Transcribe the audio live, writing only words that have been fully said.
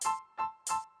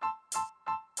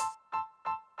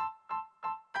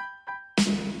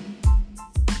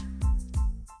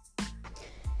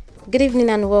Good evening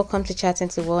and welcome to Chatting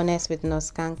to Wellness with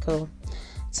Nurse Kanko.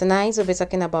 Tonight we'll be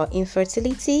talking about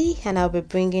infertility and I'll be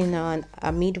bringing on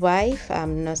a midwife,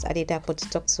 Nurse Adedapo, to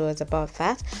talk to us about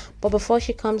that. But before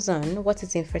she comes on, what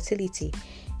is infertility?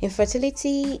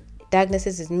 Infertility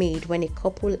diagnosis is made when a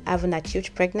couple haven't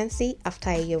achieved pregnancy after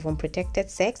a year of unprotected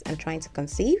sex and trying to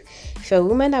conceive. If you're a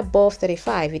woman above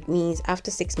 35, it means after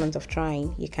 6 months of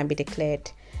trying, you can be declared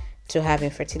to have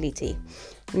infertility.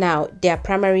 Now, there are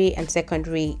primary and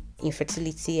secondary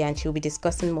infertility, and she'll be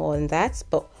discussing more on that.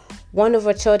 But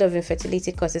 1/3 of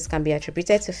infertility causes can be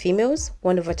attributed to females,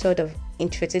 1/3 of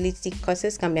infertility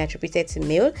causes can be attributed to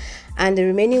male, and the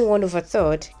remaining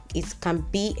 1/3 can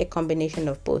be a combination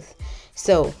of both.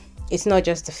 So it's not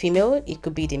just the female, it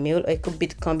could be the male, or it could be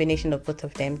the combination of both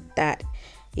of them that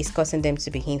is causing them to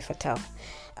be infertile.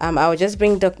 I will just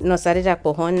bring Dr. Nurse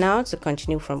Adedapo on now to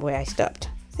continue from where I stopped.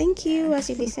 Thank you as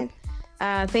you listen.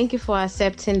 Thank you for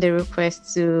accepting the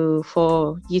request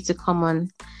for you to come on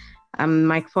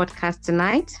my podcast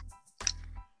tonight.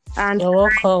 And you're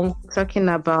welcome. Talking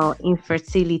about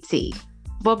infertility.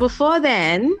 But before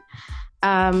then,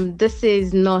 this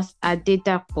is Nurse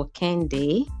Adedapo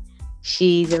Kende.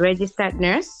 She's a registered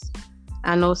nurse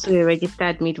and also a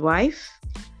registered midwife.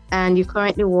 And you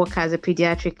currently work as a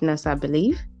pediatric nurse, I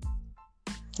believe.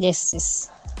 Yes.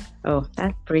 Oh,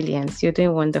 that's brilliant. You're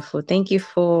doing wonderful. Thank you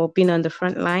for being on the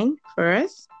front line for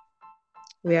us.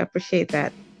 We appreciate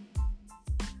that.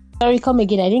 Sorry, come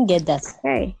again. I didn't get that.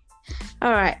 Okay.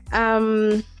 All right.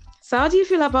 So how do you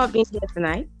feel about being here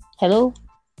tonight? Hello?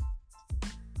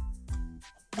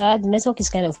 The network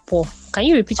is kind of poor. Can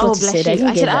you repeat what you said?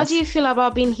 I said, how do you feel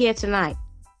about being here tonight?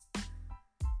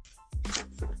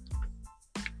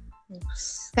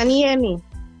 Can you hear me?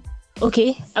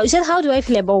 Okay. I said, how do I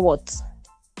feel about what?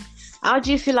 How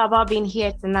do you feel about being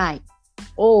here tonight?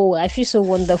 Oh, I feel so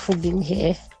wonderful being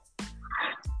here.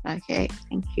 Okay,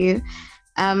 thank you.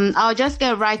 I'll just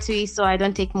get right to it so I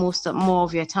don't take more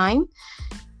of your time.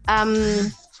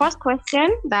 First question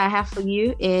that I have for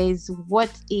you is, what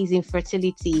is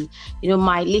infertility?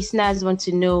 My listeners want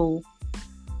to know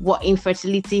what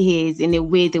infertility is in a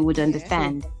way they would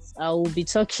understand. I will be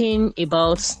talking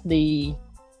about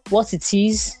what it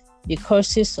is, the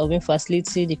causes of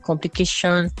infertility, the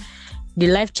complication, the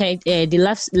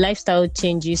lifestyle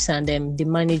changes, and the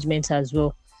management as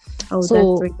well. Oh, so,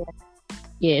 that's brilliant.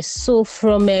 Yes. So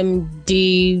from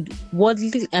the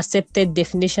widely accepted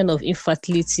definition of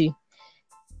infertility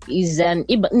is an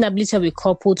inability of a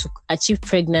couple to achieve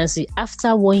pregnancy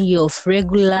after 1 year of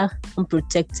regular,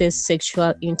 unprotected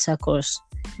sexual intercourse.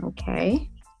 Okay.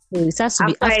 So it has to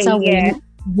be after 1 year.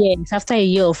 Yes, after a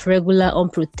year of regular,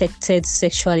 unprotected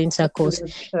sexual intercourse.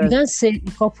 Sure. You can't say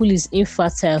a couple is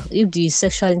infertile if the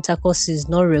sexual intercourse is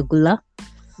not regular.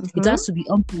 Mm-hmm. It has to be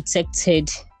unprotected.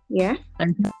 Yeah.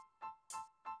 And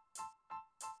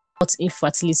not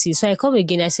infertility. So I come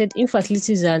again. I said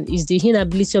infertility is the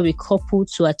inability of a couple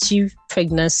to achieve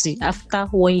pregnancy after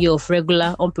 1 year of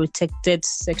regular, unprotected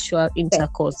sexual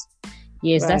intercourse.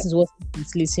 Yes, right. That is what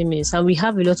infertility means. And we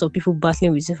have a lot of people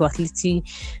battling with infertility.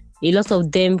 A lot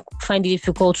of them find it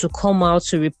difficult to come out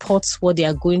to report what they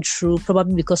are going through,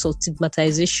 probably because of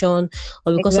stigmatization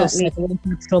or because of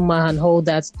psychological trauma and all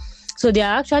that. So there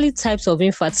are actually types of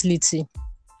infertility.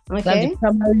 Okay. Like the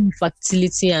primary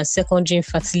infertility and secondary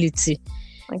infertility.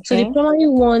 Okay. So the primary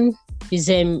one is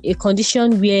a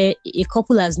condition where a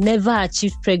couple has never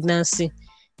achieved pregnancy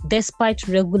despite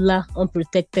regular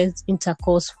unprotected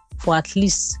intercourse for at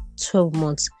least 12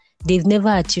 months. They've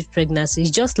never achieved pregnancy.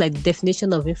 It's just like the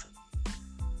definition of infertility.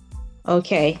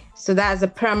 Okay, so that's a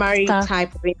primary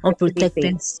type of infertility.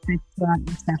 Unprotected sexual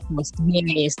intercourse.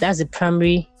 Yes, that's the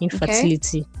primary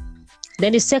infertility. Okay.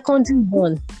 Then the secondary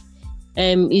one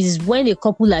is when a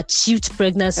couple achieved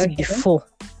pregnancy before,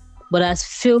 but has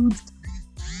failed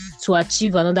to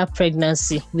achieve another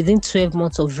pregnancy within 12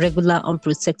 months of regular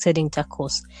unprotected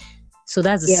intercourse. So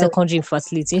that's the secondary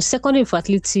infertility. In secondary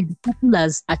infertility, the couple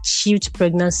has achieved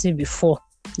pregnancy before.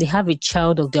 They have a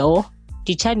child of their own.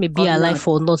 The child may be alive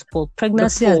or not, but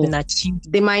pregnancy has been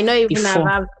achieved. They might not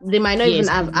even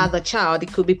have had a child.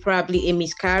 It could be probably a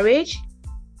miscarriage.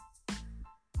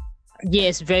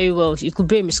 Yes, very well. It could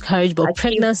be a miscarriage, but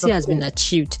pregnancy has been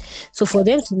achieved. So for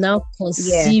them to now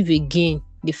conceive again,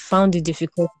 they found it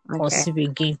difficult to conceive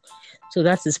again. So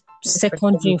that is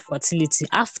secondary infertility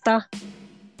after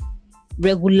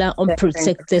regular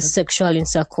unprotected sexual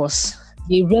intercourse.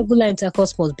 The regular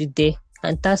intercourse must be there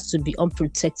and it has to be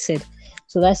unprotected.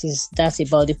 So that's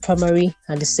about the primary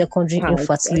and the secondary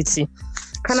infertility.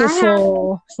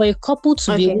 For a couple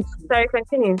to be able to... Sorry,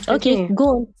 continue. Okay, go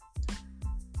on.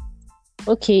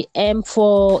 Okay,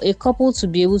 for a couple to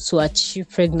be able to achieve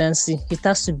pregnancy, it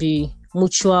has to be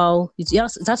mutual. It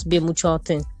has to be a mutual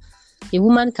thing. A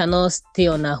woman cannot stay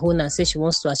on her own and say she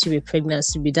wants to achieve a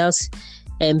pregnancy without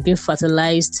being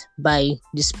fertilized by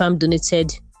the sperm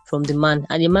donated from the man,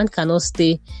 and a man cannot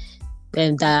stay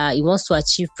that he wants to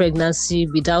achieve pregnancy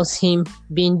without him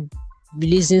being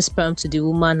releasing sperm to the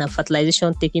woman and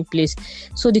fertilization taking place.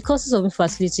 So the causes of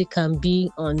infertility can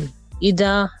be on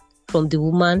either from the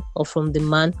woman or from the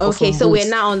man. Okay, so we're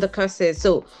now on the causes.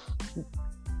 So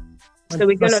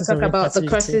we're going to talk about the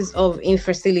causes of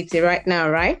infertility right now,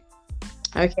 right?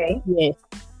 Okay. Yeah.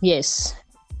 Yes.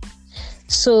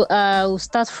 So we'll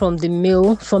start from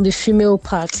the female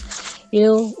part.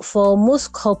 For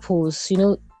most couples,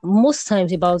 most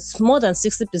times about more than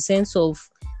 60% of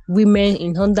women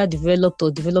in underdeveloped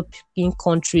or developing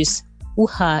countries who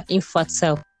are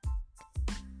infertile.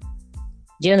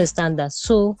 Do you understand that?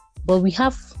 So, but we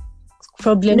have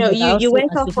problems. No, you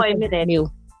went off for a minute.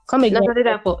 Male. Come again.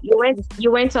 You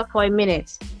went off for a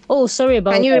minute. Oh, sorry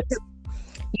about Can you that. repeat?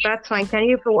 That's fine. Can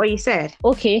you repeat what you said?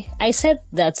 Okay, I said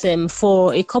that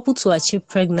for a couple to achieve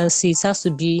pregnancy, it has to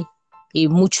be a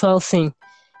mutual thing.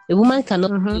 A woman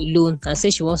cannot be alone and say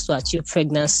she wants to achieve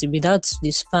pregnancy without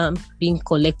the sperm being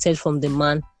collected from the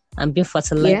man and being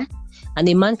fertilized. Yeah. And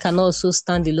a man cannot also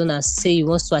stand alone and say he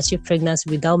wants to achieve pregnancy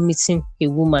without meeting a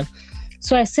woman.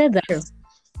 So I said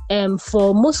that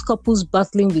for most couples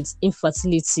battling with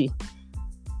infertility,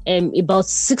 about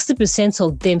 60%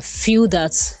 of them feel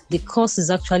that the cause is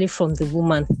actually from the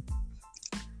woman.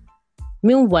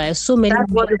 Meanwhile, so many...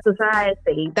 That's what the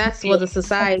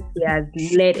society has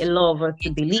led a lot of us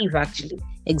to believe, actually.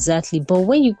 Exactly. But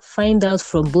when you find out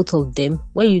from both of them,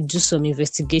 when you do some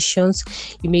investigations,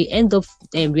 you may end up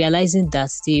realizing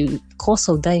that the cause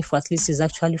of that infertility is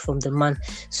actually from the man.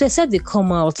 So except they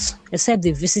come out, except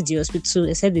they visit the hospital,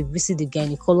 except they visit the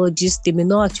gynecologist, they may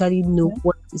not actually know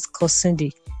what is causing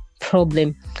the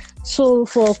problem. So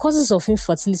for causes of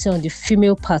infertility on the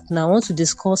female part, now I want to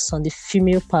discuss on the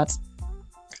female part.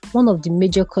 One of the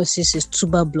major causes is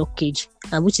tubal blockage,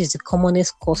 and which is the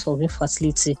commonest cause of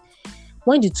infertility.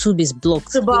 When the tube is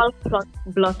blocked. Tubal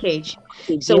blockage.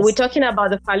 So we're talking about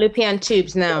the fallopian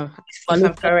tubes now, if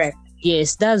I'm correct.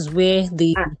 Yes, that's where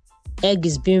the egg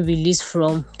is being released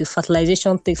from, the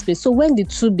fertilization takes place. So when the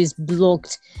tube is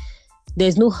blocked,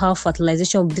 there's no how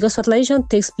fertilization, because fertilization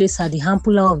takes place at the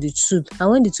ampulla of the tube, and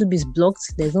when the tube is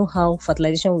blocked, there's no how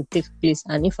fertilization will take place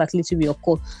and infertility will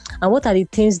occur. And what are the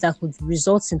things that could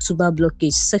result in tubal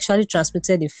blockage? Sexually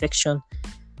transmitted infection.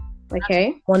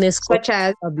 Okay. One is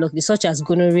such as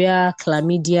gonorrhea,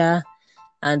 chlamydia,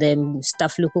 and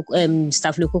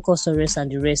staphylococcus aureus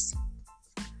and the rest.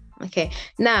 Okay.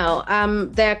 Now,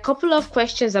 there are a couple of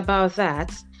questions about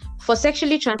that. For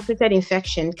sexually transmitted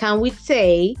infection, can we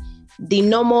say the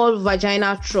normal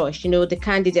vaginal thrush, the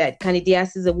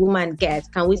candidiasis a woman gets,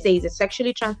 can we say it's a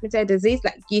sexually transmitted disease,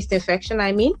 like yeast infection,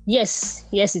 I mean? Yes,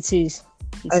 it is.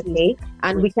 Okay.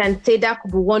 And we can say that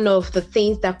could be one of the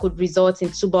things that could result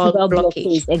in tubal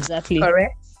blockage. Exactly.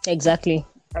 Correct? Exactly.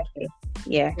 Okay.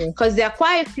 Yeah. Because there are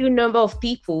quite a few number of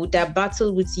people that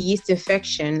battle with yeast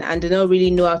infection and do not really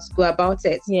know how to go about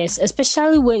it. Yes,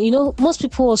 especially when, most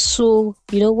people also,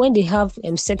 when they have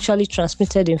sexually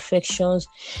transmitted infections,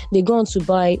 they go on to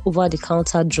buy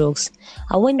over-the-counter drugs.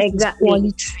 And when it's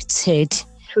poorly treated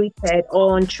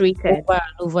or untreated over and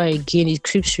over again, it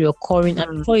keeps reoccurring,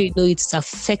 and before you know it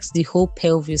affects the whole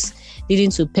pelvis,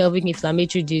 leading to pelvic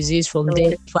inflammatory disease. From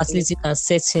there, fertility can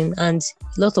set in, and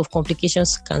a lot of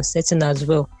complications can set in as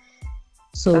well.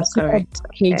 So that's correct.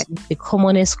 Is the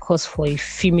commonest cause for a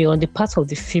female, on the part of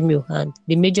the female, and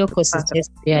the major cause is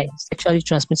sexually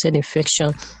transmitted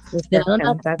infection.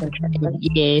 Another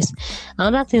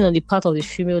thing on the part of the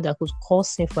female that could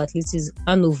cause infertility is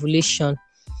anovulation.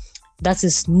 That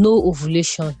is no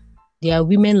ovulation. There are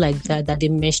women like that they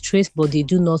menstruate but they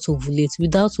do not ovulate.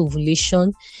 Without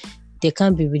ovulation, there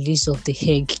can't be release of the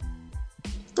egg.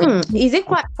 Is it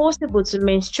quite possible to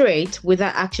menstruate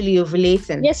without actually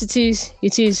ovulating? Yes, it is.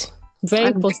 It is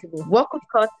very possible. What could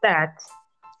cause that?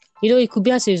 It could be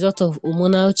as a result of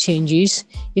hormonal changes.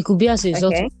 It could be as a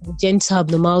result of genital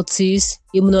abnormalities.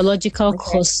 Immunological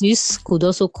causes could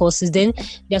also cause it. Then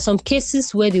there are some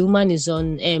cases where the woman is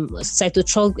on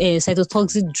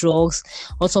cytotoxic drugs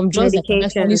or some drugs that can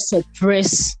actually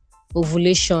suppress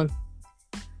ovulation.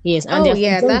 Yes, and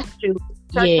that's true.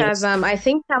 Such as I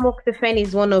think tamoxifen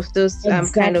is one of those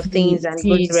kind of things, and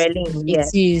goserelin.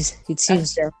 Yes, it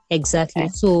is exactly.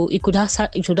 So it could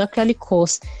actually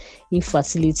cause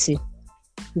infertility.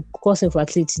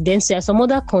 Then there are some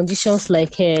other conditions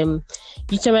like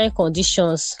uterine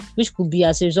conditions, which could be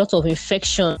as a result of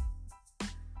infection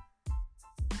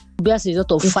As a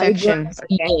result of infection. fibroid.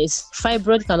 Yes,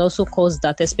 fibroid can also cause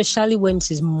that, especially when it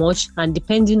is much and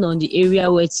depending on the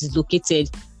area where it is located.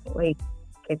 Okay.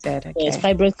 Yes,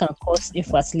 fibroid can cause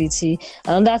infertility.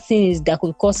 Another thing is that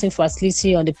could cause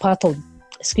infertility on the part of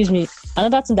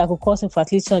another thing that could cause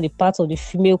infertility on the part of the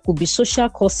female could be social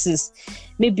causes,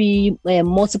 maybe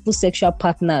multiple sexual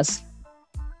partners.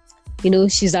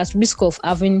 She's at risk of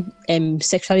having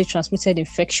sexually transmitted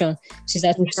infection. She's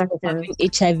at risk of having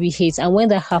HIV/AIDS, and when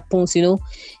that happens,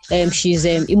 she's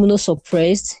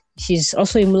immunosuppressed. She's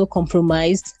also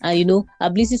immunocompromised, and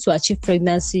ability to achieve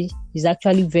pregnancy is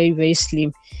actually very, very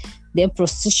slim. Then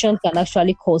prostitution can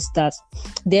actually cause that.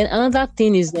 Then another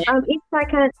thing is that if I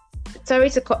can, sorry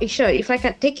to cut you short, if I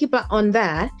can take you back on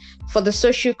that for the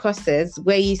social causes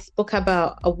where you spoke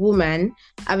about a woman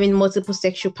having multiple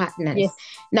sexual partners. Yes.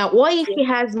 Now, what if she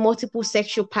has multiple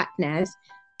sexual partners,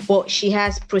 but she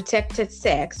has protected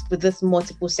sex with these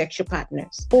multiple sexual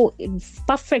partners? Oh,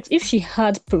 perfect. If she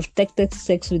had protected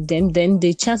sex with them, then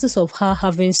the chances of her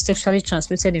having sexually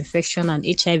transmitted infection and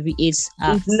HIV/AIDS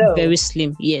are very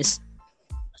slim. Yes.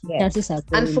 Chances are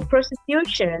very low. For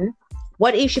prostitution,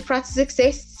 what if she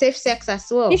practices safe sex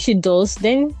as well? If she does,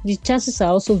 then the chances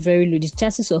are also very low. The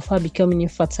chances of her becoming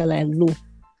infertile are low.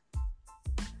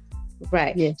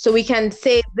 Right. Yeah. So we can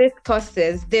say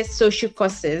these social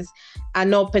causes are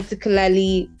not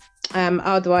particularly,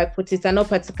 how do I put it? Are not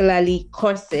particularly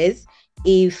causes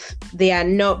if they are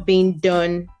not being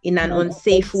done in an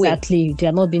unsafe way. Exactly. They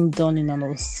are not being done in an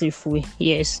unsafe way.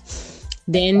 Yes.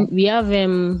 Then we have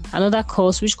another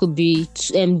cause, which could be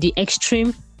the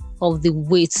extreme of the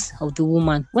weight of the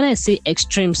woman. When I say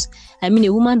extremes, I mean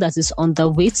a woman that is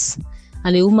underweight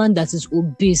and a woman that is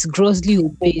obese, grossly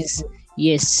obese.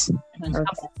 Yes,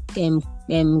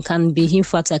 can be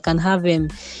infertile, can have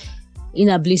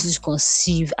inability to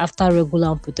conceive after regular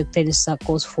unprotected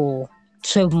intercourse for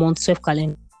 12 months, 12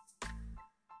 calendar.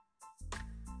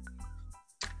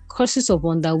 Causes of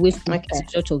underweight, as a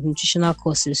result of nutritional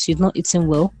causes. She's not eating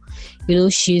well.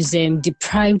 She's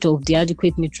deprived of the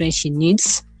adequate nutrients she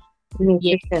needs.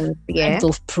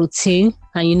 Of protein,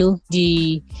 and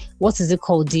the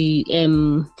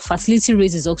fertility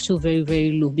rate is also very,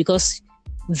 very low because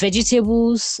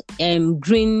vegetables,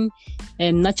 green,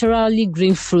 naturally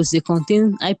green fruits, they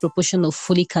contain high proportion of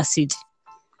folic acid.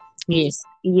 Yes.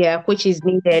 Yeah, which is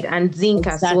needed, and zinc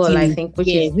as well, I think, which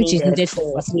is needed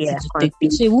for fertility to take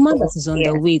place. So a woman that is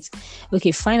underweight,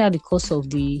 find out the cause of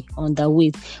the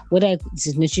underweight, whether it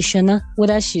is nutritional,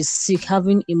 whether she's sick,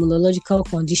 having immunological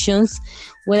conditions,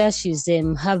 whether she's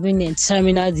having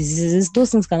terminal diseases. Those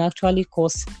things can actually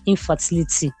cause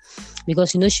infertility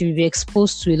because she will be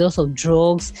exposed to a lot of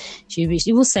drugs. She will be,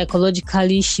 even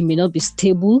psychologically, she may not be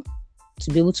stable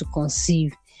to be able to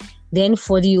conceive. Then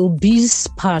for the obese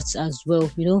part as well,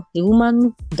 a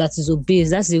woman that is obese,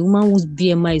 that's a woman whose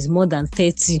BMI is more than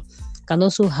 30, can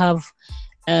also have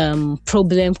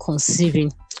problem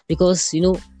conceiving because,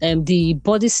 the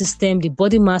body system, the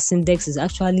body mass index is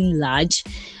actually large.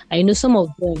 I know some of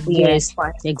them, yes,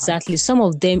 exactly. Some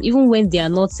of them, even when they are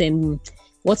not, even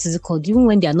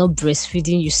when they are not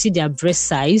breastfeeding, you see their breast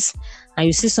size. And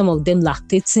you see some of them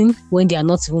lactating when they are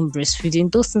not even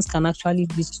breastfeeding. Those things can actually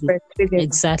lead to breastfeeding.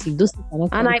 Exactly. Those things can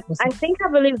and I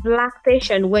believe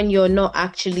lactation, when you're not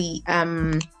actually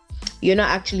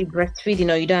breastfeeding,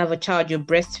 or you don't have a child, you're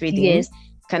breastfeeding, yes,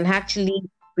 can actually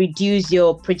reduce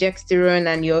your progesterone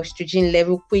and your estrogen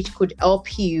level, which could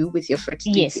help you with your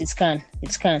fertility. Yes, it can.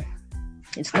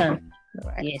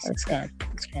 Right. Yes, it can.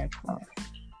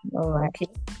 All right. Okay.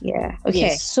 Yeah. Okay.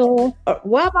 Yes. So,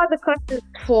 what about the causes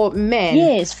for men?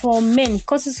 Yes, for men,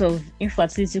 causes of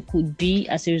infertility could be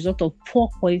as a result of poor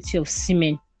quality of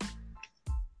semen.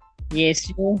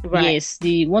 Yes. Right. Yes.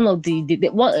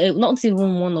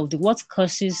 What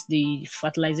causes the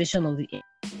fertilization of the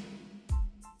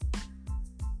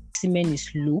semen is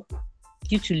low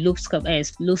due to low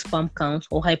sperm count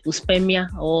or hypospermia,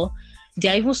 or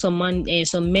there are even some men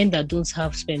that don't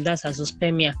have sperm, that's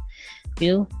azoospermia.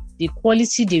 The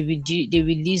quality they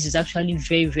release is actually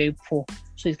very, very poor,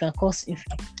 so it can cause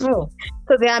infertility. So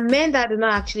there are men that do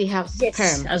not actually have sperm.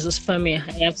 Yes, azoospermia.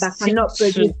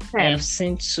 I have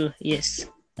seen two. Yes,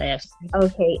 I have seen.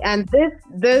 Okay, and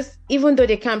this even though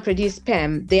they can't produce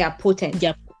sperm, they are potent.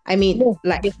 Yeah. I mean,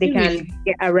 they can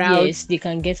get aroused. Yes, they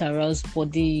can get aroused,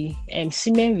 but the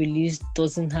semen release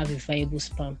doesn't have a viable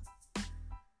sperm.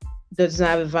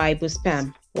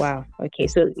 Wow. Okay.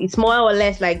 So it's more or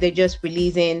less like they're just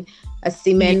releasing a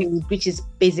semen, which is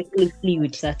basically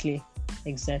fluid.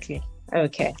 Exactly.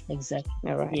 Okay. Exactly.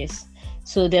 All right. Yes.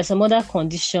 So there are some other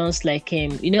conditions like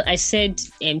I said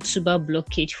tuber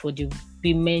blockage for the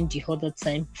women the other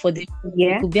time. For the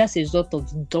Yeah. it could be as a result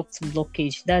of duct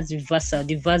blockage. That's the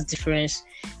vast difference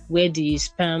where the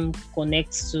sperm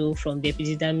connects to from the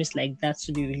epididymis like that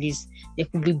to be released. There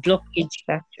could be blockage,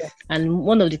 and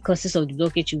one of the causes of the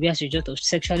blockage will be as a result of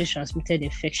sexually transmitted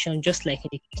infection, just like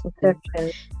in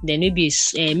the then maybe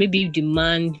if the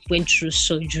man went through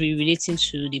surgery relating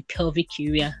to the pelvic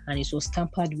area and it was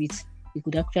tampered with, it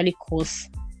could actually cause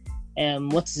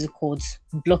what is it called,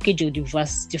 blockage of the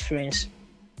vas difference.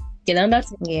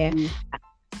 Yeah.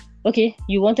 Okay,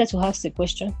 you wanted to ask the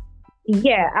question?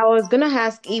 Yeah, I was gonna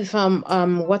ask if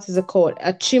what is it called,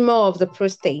 a tumor of the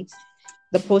prostate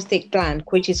gland,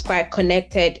 which is quite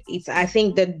connected. It's, I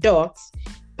think the duct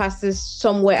passes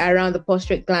somewhere around the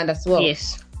prostate gland as well.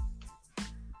 Yes.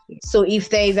 So if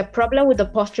there is a problem with the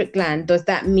prostate gland, does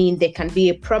that mean there can be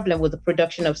a problem with the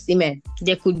production of semen?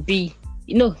 There could be.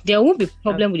 No, there won't be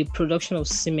problem with the production of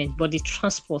semen, but the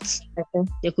transport.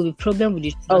 Okay. There could be problem with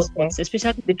the transport,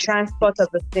 especially the transport of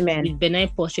the semen. With benign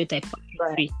prostate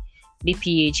hypertrophy,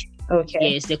 BPH.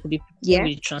 Okay. Yes, there could be problem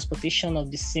with the transportation of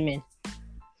the semen.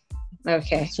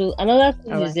 Okay. So another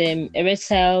thing is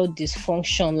erectile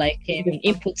dysfunction, like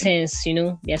impotence.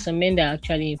 There are some men that are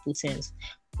actually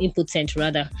impotent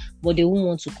rather, but they won't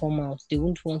want to come out. They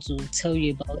won't want to tell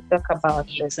you about talk about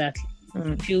it. Exactly.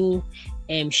 Feel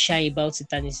shy about it,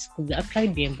 and it could actually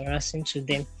be embarrassing to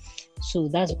them. So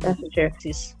that's what it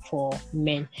is for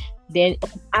men. Then,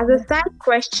 as a side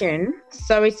question,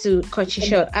 sorry to cut you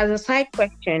short. As a side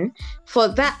question, for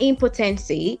that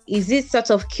impotency, is it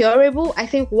sort of curable? I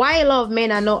think why a lot of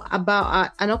men are not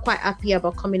quite happy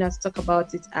about coming out to talk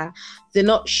about it. They're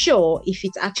not sure if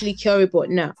it's actually curable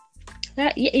now.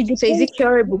 Yeah, it depends. So is it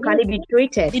curable? Can it be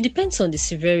treated? It depends on the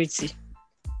severity.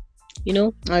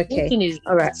 Okay. Thing is,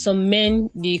 all right. Some men,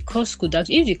 the cause could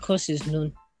actually, if the cause is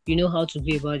known, you know how to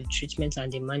go about the treatment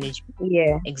and the management.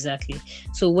 Yeah. Exactly.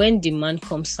 So when the man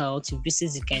comes out, he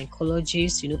visits the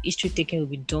gynecologist, history taking will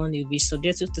be done, he will be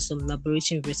subjected to some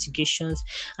laboratory investigations,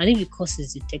 and if the cause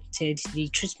is detected, the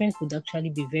treatment would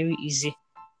actually be very easy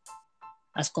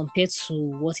as compared to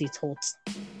what he thought.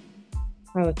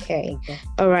 Okay.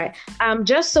 All right.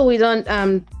 Just so we don't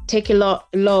take a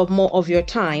lot more of your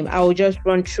time, I will just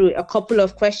run through a couple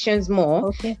of questions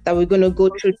more that we're going to go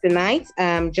through tonight.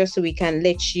 Just so we can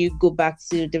let you go back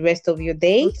to the rest of your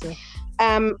day. Okay.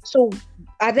 So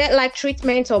are there like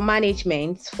treatment or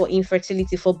management for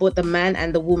infertility for both the man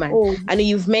and the woman? I know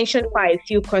you've mentioned quite a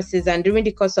few courses, and during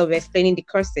the course of explaining the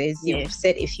courses, you've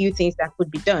said a few things that could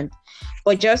be done.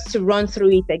 But just to run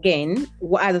through it again,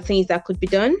 what are the things that could be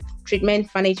done, treatment,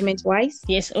 management wise?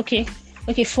 Yes, okay.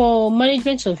 For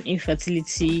management of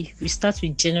infertility, we start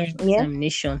with general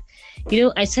examination.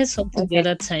 I said something the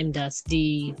other time that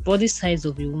the body size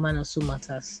of a woman also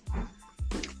matters.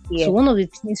 Yeah. So one of the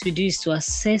things we do is to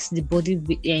assess the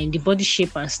body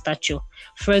shape and stature.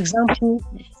 For example,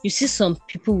 you see some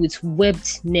people with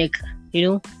webbed neck.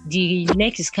 The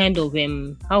neck is kind of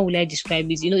how will I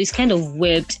describe it? It's kind of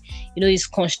webbed. It's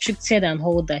constricted and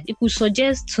all that. It could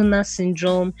suggest Turner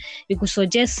syndrome. It could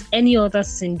suggest any other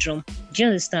syndrome. Do you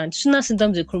understand? Turner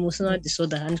syndrome is a chromosomal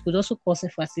disorder, and it could also cause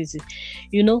infertility.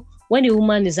 When a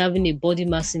woman is having a body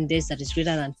mass index that is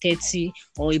greater than 30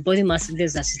 or a body mass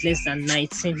index that is less than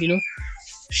 19,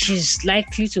 she's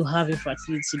likely to have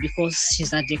infertility because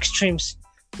she's at the extremes.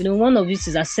 One of it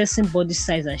is assessing body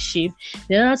size and shape.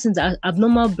 The other thing is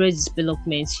abnormal breast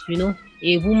development.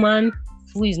 A woman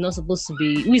who is not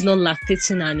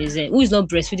lactating and who is not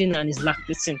breastfeeding and is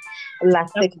lactating.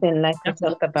 Lactating, like we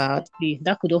talked about.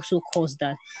 That could also cause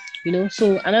that.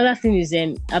 So another thing is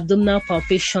abdominal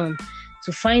palpation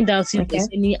to find out if there's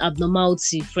any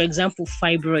abnormality. For example,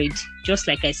 fibroid, just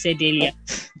like I said earlier.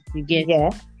 You get? Yeah.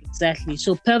 Exactly.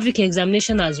 So pelvic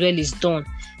examination as well is done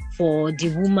for the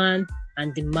woman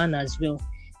and the man as well.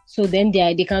 So then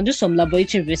they can do some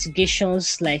laboratory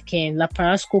investigations like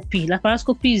laparoscopy.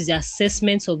 Laparoscopy is the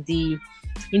assessment of the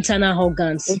internal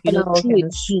organs, through a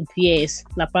tube. Yes,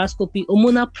 laparoscopy.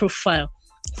 Hormonal profile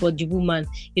for the woman.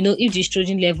 If the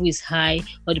estrogen level is high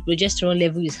or the progesterone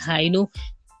level is high,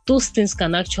 those things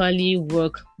can actually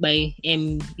work by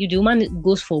if the woman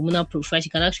goes for hormonal profile, she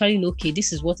can actually know, okay,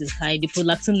 this is what is high. The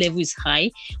prolactin level is high,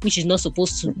 which is not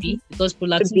supposed to be, because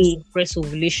prolactin suppresses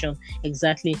ovulation.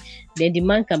 Exactly. Then the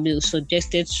man can be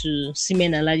subjected to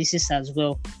semen analysis as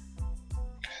well.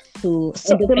 So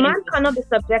the man cannot be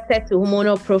subjected to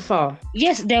hormonal profile.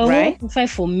 Yes, there are hormonal profile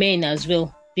for men as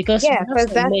well. Because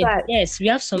that's right. Yes, we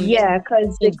have some. Yeah,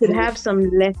 because they could have some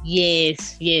less.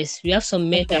 Yes, we have some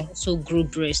men that also grow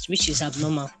breast, which is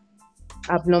abnormal.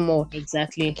 Abnormal.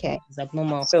 Exactly. Okay. It's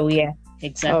abnormal. So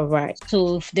Exactly. All right.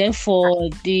 So then for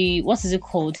the, what is it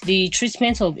called? The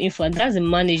treatment of infant, that's the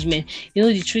management.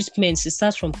 The treatment, it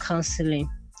starts from counseling.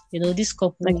 This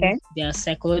couple, they are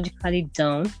psychologically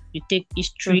down. You take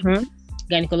history,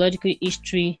 gynecological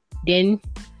history, then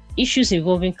issues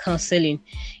involving counseling.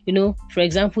 For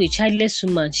example, a childless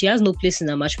woman, she has no place in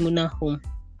a matrimonial home,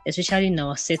 especially in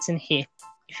our setting here.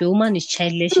 If a woman is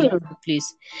childless, she has no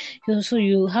place. So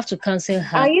you have to counsel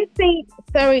her. Are you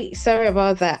saying, sorry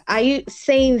about that? Are you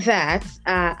saying that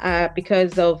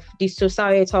because of the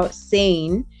societal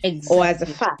saying, or as a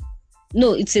fact?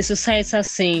 No, it's a societal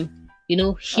saying.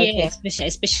 Here,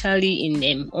 especially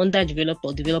in underdeveloped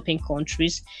or developing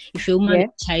countries, if a woman is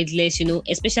childless,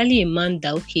 especially a man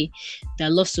that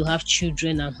loves to have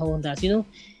children and all that, the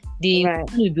woman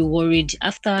will be worried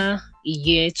after a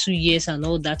year, 2 years and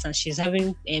all that, and she's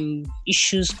having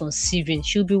issues conceiving.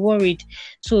 She'll be worried.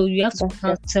 So you have to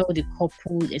counsel the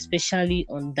couple, especially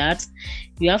on that.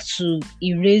 You have to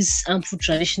erase harmful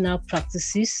traditional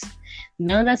practices.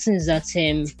 Another thing is that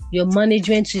your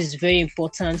management is very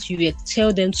important. You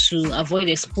tell them to avoid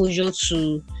exposure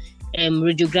to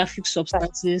radiographic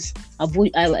substances,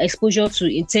 avoid exposure to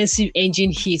intensive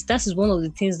engine heat. That is one of the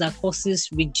things that causes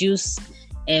reduced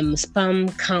sperm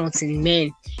count in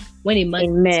men. When a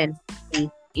man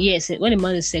when a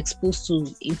man is exposed to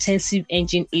intensive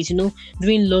engine heat,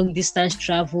 during long distance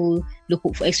travel,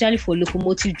 especially for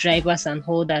locomotive drivers and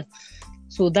all that.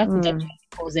 So that could actually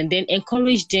cause, and then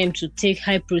encourage them to take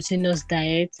high proteinous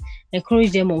diet,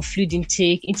 encourage them on fluid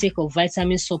intake of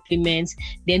vitamin supplements,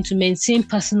 then to maintain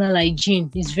personal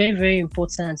hygiene is very, very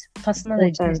important. Personal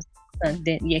hygiene. And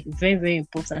then very, very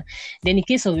important. Then in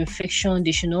case of infection,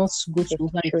 they should not go to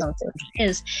over-the-counter.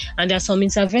 Yes, and there are some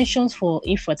interventions for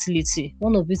infertility.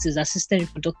 One of it is assisted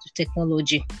reproductive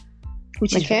technology,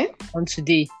 which is on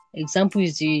today. Example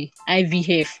is the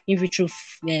IVF, in vitro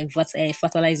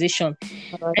fertilization.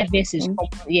 IVF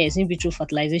is in vitro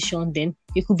fertilization. Then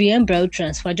it could be embryo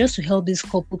transfer, just to help this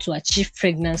couple to achieve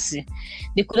pregnancy.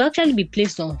 They could actually be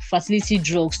placed on fertility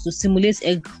drugs to stimulate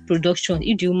egg production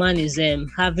if the woman is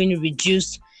having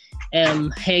reduced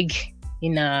egg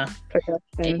in a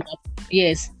production.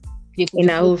 In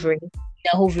her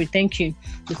ovary. Thank you.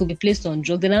 They could be placed on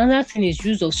drugs. Then another thing is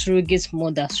use of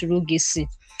surrogacy.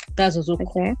 That's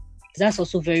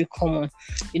also very common.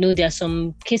 There are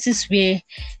some cases where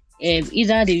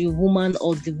either the woman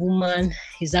or the woman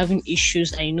is having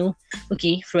issues.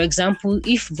 For example,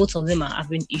 if both of them are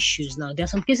having issues now, there are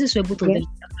some cases where both of them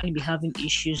actually be having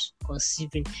issues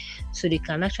conceiving, so they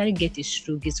can actually get a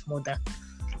surrogate mother.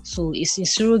 So it's in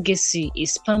surrogacy, a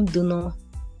sperm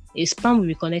will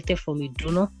be connected from a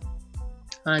donor,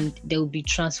 and they will be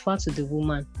transferred to the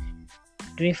woman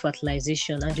during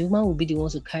fertilization, and the woman will be the one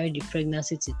to carry the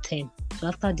pregnancy to term. So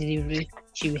after delivery,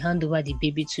 she will hand over the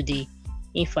baby to the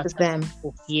infant.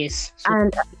 Yes.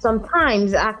 And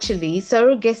sometimes actually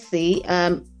surrogacy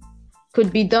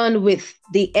could be done with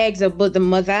the eggs of both the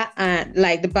mother and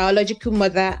like the biological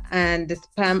mother and the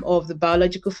sperm of the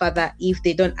biological father if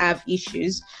they don't have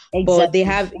issues, but they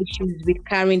have issues with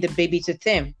carrying the baby to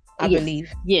term. I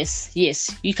believe. Yes.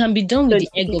 You can be done with the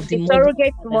egg of the mother.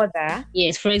 Surrogate mother.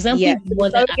 Yes, for example, the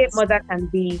surrogate mother can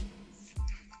be.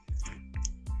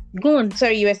 Go on.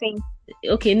 Sorry, you were saying.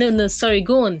 Okay, no, sorry.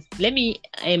 Go on. Let me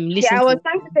listen. I was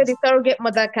trying to say the surrogate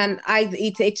mother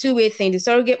it's a two-way thing. The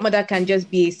surrogate mother can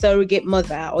just be a surrogate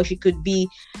mother, or she could be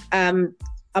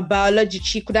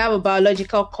she could have a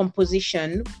biological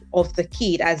composition of the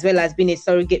kid as well as being a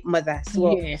surrogate mother as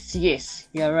well. Yes,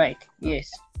 you're right. Yes.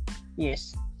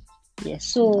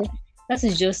 So that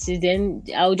is just it. Then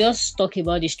I'll just talk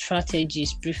about the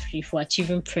strategies briefly for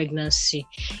achieving pregnancy.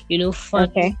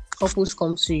 Couples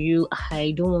come to you,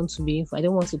 I don't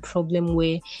want a problem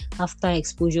where after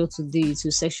exposure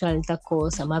to sexual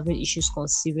intercourse, I'm having issues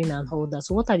conceiving and all that.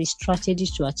 So what are the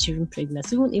strategies to achieving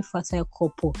pregnancy? Even infertile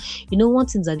couple, one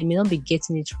thing that they may not be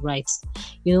getting it right.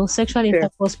 Sexual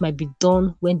intercourse might be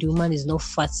done when the woman is not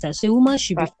fertile. So a woman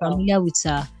should be familiar with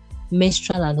her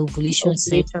menstrual and ovulation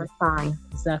time.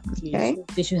 Exactly. So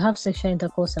they should have sexual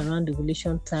intercourse around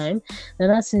ovulation time.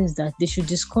 Another thing is that they should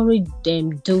discourage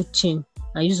doting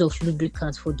and use of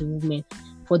lubricants for the woman.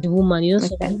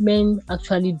 Some women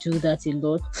actually do that a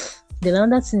lot. Then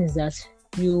another thing is that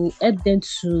you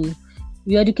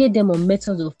educate them on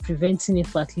methods of preventing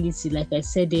infertility. Like I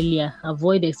said earlier,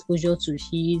 avoid exposure to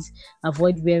heat,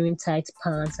 avoid wearing tight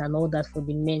pants and all that for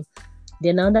the men.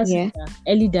 Then another thing,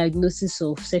 early diagnosis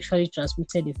of sexually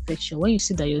transmitted infection. When you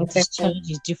see that your discharge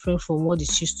is different from what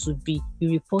it used to be,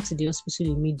 you report to the hospital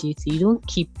immediately. You don't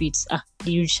keep it.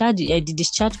 The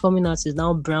discharge coming out is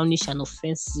now brownish and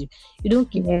offensive. You don't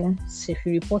keep it. So if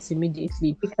you report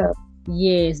immediately,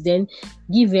 Yes, then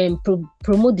give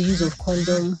promote the use of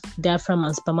condom, diaphragm,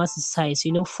 and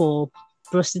spermicides. For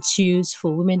prostitutes,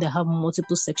 for women that have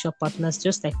multiple sexual partners,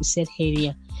 just like we said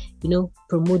earlier.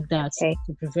 Promote that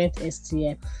to prevent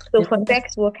STI. So for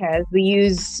sex workers, we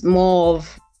use more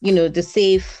of the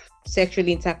safe sexual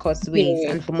intercourse ways,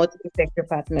 and for multiple sexual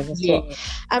partners as well.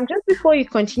 Just before you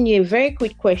continue, a very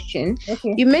quick question.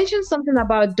 Okay. You mentioned something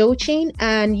about douching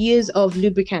and use of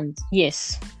lubricants.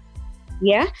 Yes.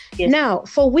 Yeah. Yes. Now,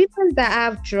 for women that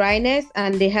have dryness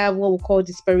and they have what we call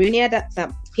dyspareunia, that's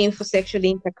a painful sexual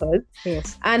intercourse,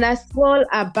 yes, and as well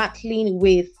are battling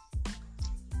with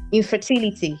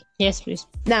infertility. Yes, please.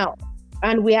 Now,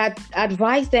 and we had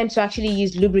advised them to actually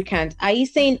use lubricant. Are you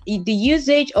saying the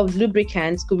usage of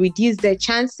lubricants could reduce their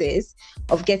chances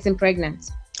of getting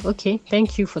pregnant? Okay,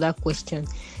 thank you for that question.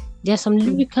 There are some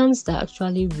lubricants that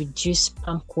actually reduce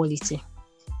sperm quality.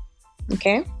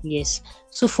 Okay. Yes.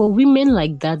 So for women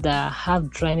like that have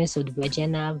dryness of the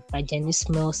vagina,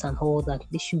 vaginismus, and all that,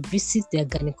 they should visit their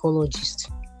gynecologist.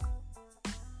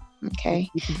 Okay.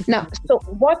 Now, so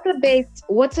water-based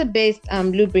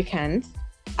lubricants,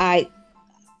 I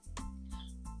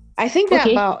think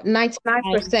they're about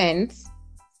 99%.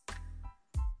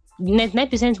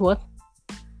 99% what?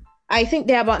 I think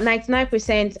they're about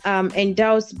 99%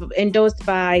 endorsed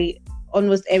by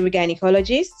almost every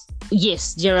gynecologist.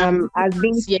 Yes, there are as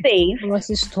being safe.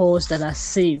 Pharmacy stores that are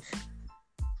safe.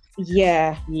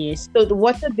 Yeah. Yes. So the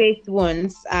water-based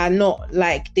ones are not they're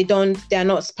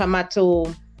not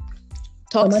spermatotoxic,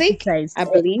 I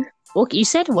believe. Okay, you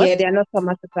said what? Yeah, they're not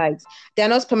spermaticides. They're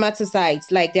not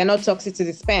spermaticides. Like, they're not toxic to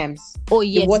the sperms. Oh,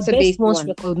 yes. The water-based ones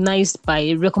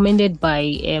recommended by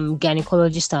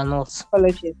gynecologists are not.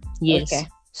 Gynecologist. Yes. Okay.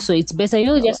 So it's better.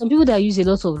 There are some people that use a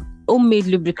lot of homemade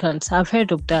lubricants. I've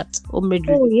heard of that. Homemade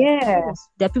lubricants. Yeah.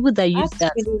 There are people that use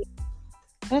that.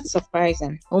 That's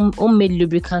surprising. Homemade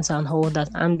lubricants and all that.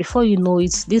 And before you know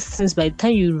it, these things, by the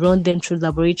time you run them through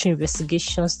laboratory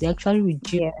investigations, they actually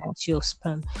reduce your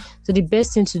sperm. So the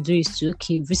best thing to do is to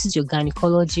visit your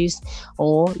gynecologist,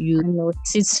 or you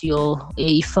visit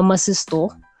a pharmacy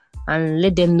store and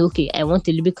let them know, okay, I want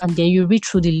a lubricant. Then you read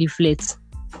through the leaflet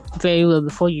very well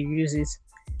before you use it.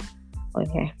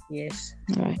 Okay. Yes.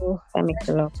 All right. That makes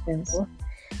a lot of sense.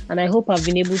 And I hope I've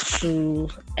been able to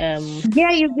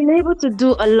you've been able to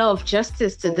do a lot of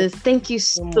justice to this. Thank you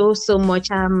so much.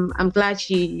 I'm glad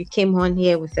you came on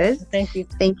here with us. Thank you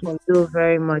so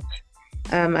very much.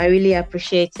 I really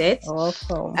appreciate it.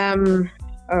 Welcome.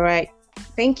 All right.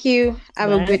 Thank you.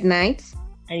 Have a good night.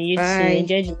 And you too.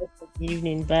 Enjoy the rest of the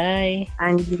evening. Bye.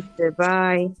 And you too.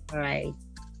 Bye. All right.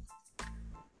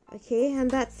 Okay, and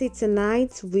that's it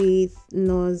tonight with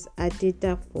Nurse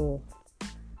Adedapo.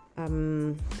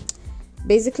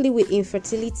 Basically, with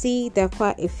infertility, there are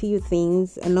quite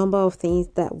a number of things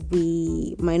that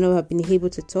we might not have been able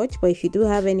to touch. But if you do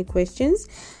have any questions,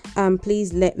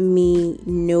 please let me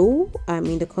know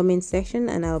in the comment section,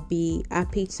 and I'll be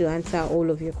happy to answer all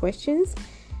of your questions.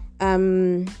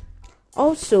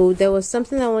 Also, there was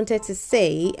something I wanted to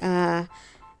say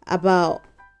about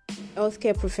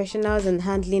healthcare professionals and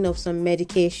handling of some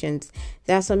medications.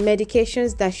 There are some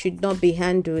medications that should not be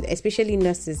handled, especially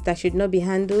nurses, that should not be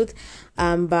handled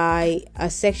by a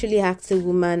sexually active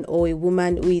woman or a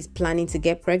woman who is planning to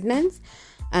get pregnant.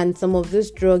 And some of those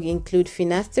drugs include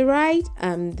finasteride.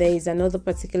 There is another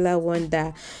particular one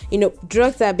that,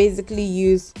 drugs are basically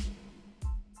used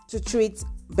to treat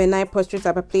benign prostate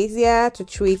hyperplasia, to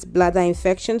treat bladder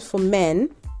infections for men.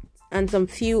 And some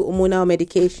few hormonal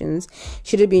medications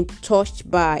should have been touched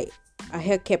by a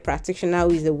healthcare practitioner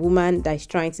who is a woman that is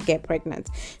trying to get pregnant.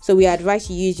 So we advise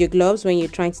you use your gloves when you're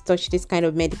trying to touch this kind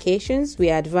of medications. We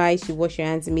advise you wash your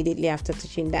hands immediately after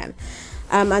touching them.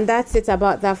 And that's it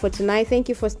about that for tonight. Thank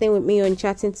you for staying with me on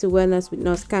Chatting to Wellness with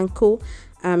Nurse Kanko.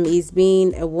 It's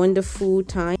been a wonderful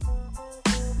time.